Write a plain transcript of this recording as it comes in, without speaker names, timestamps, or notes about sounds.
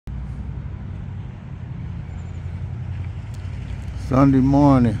Sunday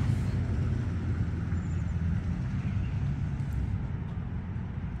morning.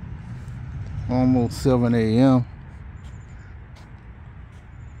 Almost 7 a.m.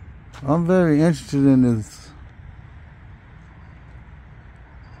 I'm very interested in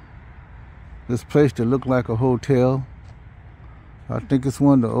this place that looked like a hotel. I think it's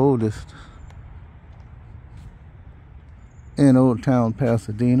one of the oldest in Old Town,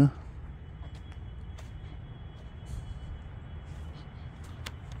 Pasadena.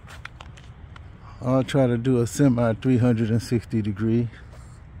 I'll try to do a semi 360 degree.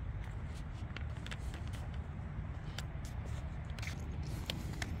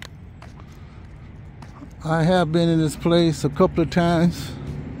 I have been in this place a couple of times.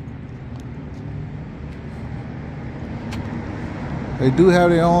 They do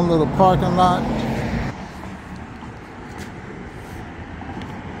have their own little parking lot.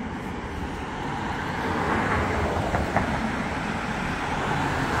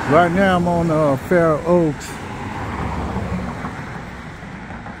 Right now I'm on Fair Oaks.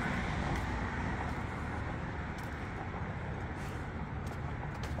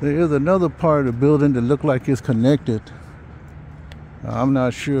 There is another part of the building that looks like it's connected. I'm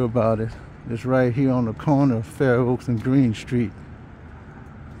not sure about it. It's right here on the corner of Fair Oaks and Green Street.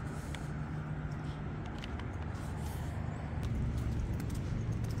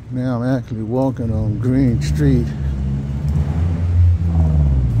 Now I'm actually walking on Green Street.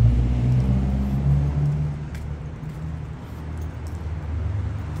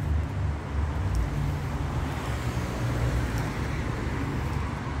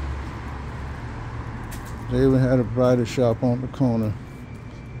 They even had a bridal shop on the corner.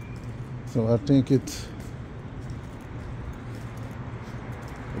 So I think it's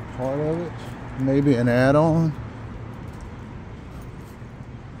a part of it, maybe an add-on.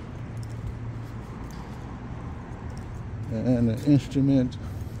 And an instrument,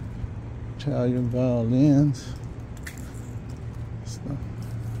 Italian violins.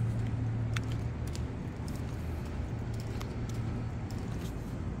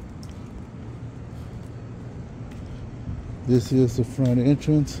 This is the front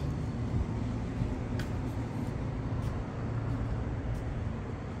entrance.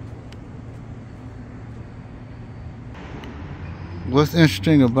 What's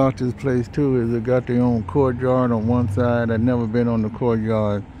interesting about this place too is it got their own courtyard on one side. I've never been on the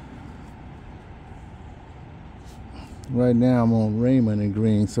courtyard. Right now I'm on Raymond and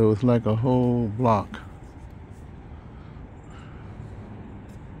Green, so it's like a whole block.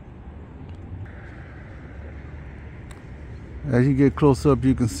 As you get close up,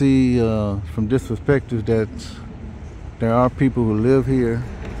 you can see from this perspective that there are people who live here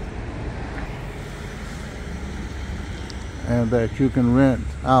and that you can rent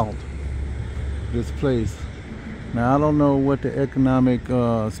out this place. Now I don't know what the economic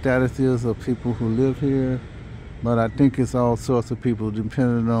status is of people who live here, but I think it's all sorts of people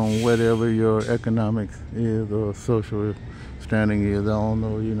depending on whatever your economics is or social standing is. I don't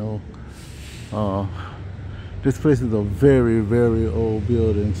know, you know. This place is a very, very old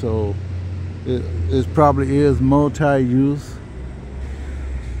building, so it probably is multi-use,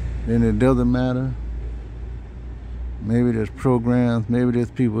 and it doesn't matter. Maybe there's programs, maybe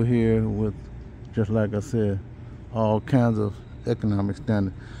there's people here with, just like I said, all kinds of economic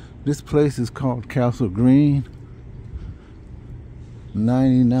standards. This place is called Castle Green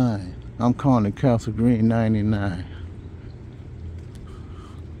 99. I'm calling it Castle Green 99.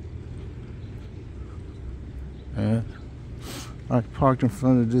 And I parked in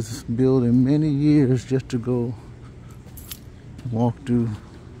front of this building many years just to go walk through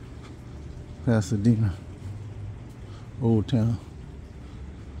Pasadena, Old Town.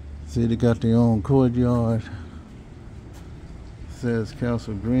 See, they got their own courtyard. Says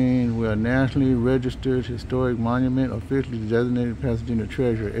Castle Green. We're a nationally registered historic monument, officially designated Pasadena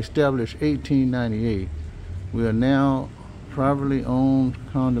Treasure, established 1898. We are now privately owned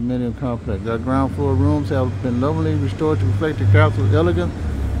condominium complex. Our ground floor rooms have been lovingly restored to reflect the castle's elegance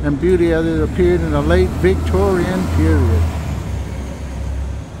and beauty as it appeared in the late Victorian period.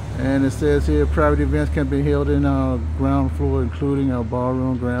 And it says here, private events can be held in our ground floor, including our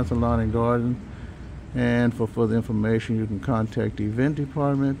ballroom, grand salon, and garden. And for further information, you can contact the event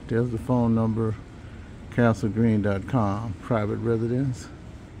department. There's the phone number, castlegreen.com, private residence.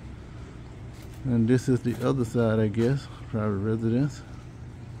 And this is the other side, I guess, private residence.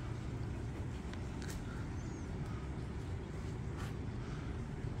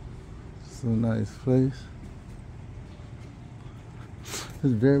 It's a nice place. It's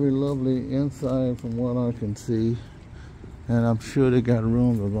very lovely inside from what I can see. And I'm sure they got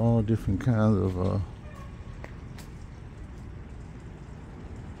rooms of all different kinds of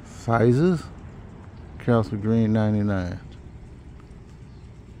sizes. Castle Green 99.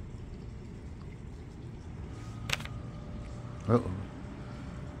 Uh-oh.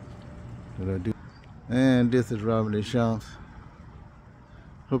 Did I do? And this is Robert Deschamps.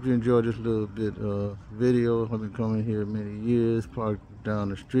 Hope you enjoyed this little bit of video. I've been coming here many years, parked down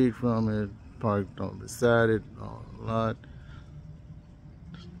the street from it, parked on beside it, on a lot.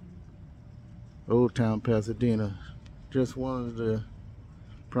 Old Town Pasadena, just one of the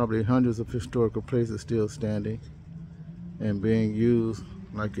probably hundreds of historical places still standing and being used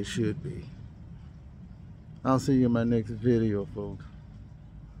like it should be. I'll see you in my next video, folks.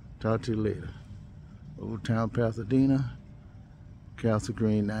 Talk to you later. Old Town Pasadena, Castle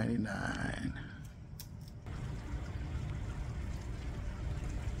Green 99.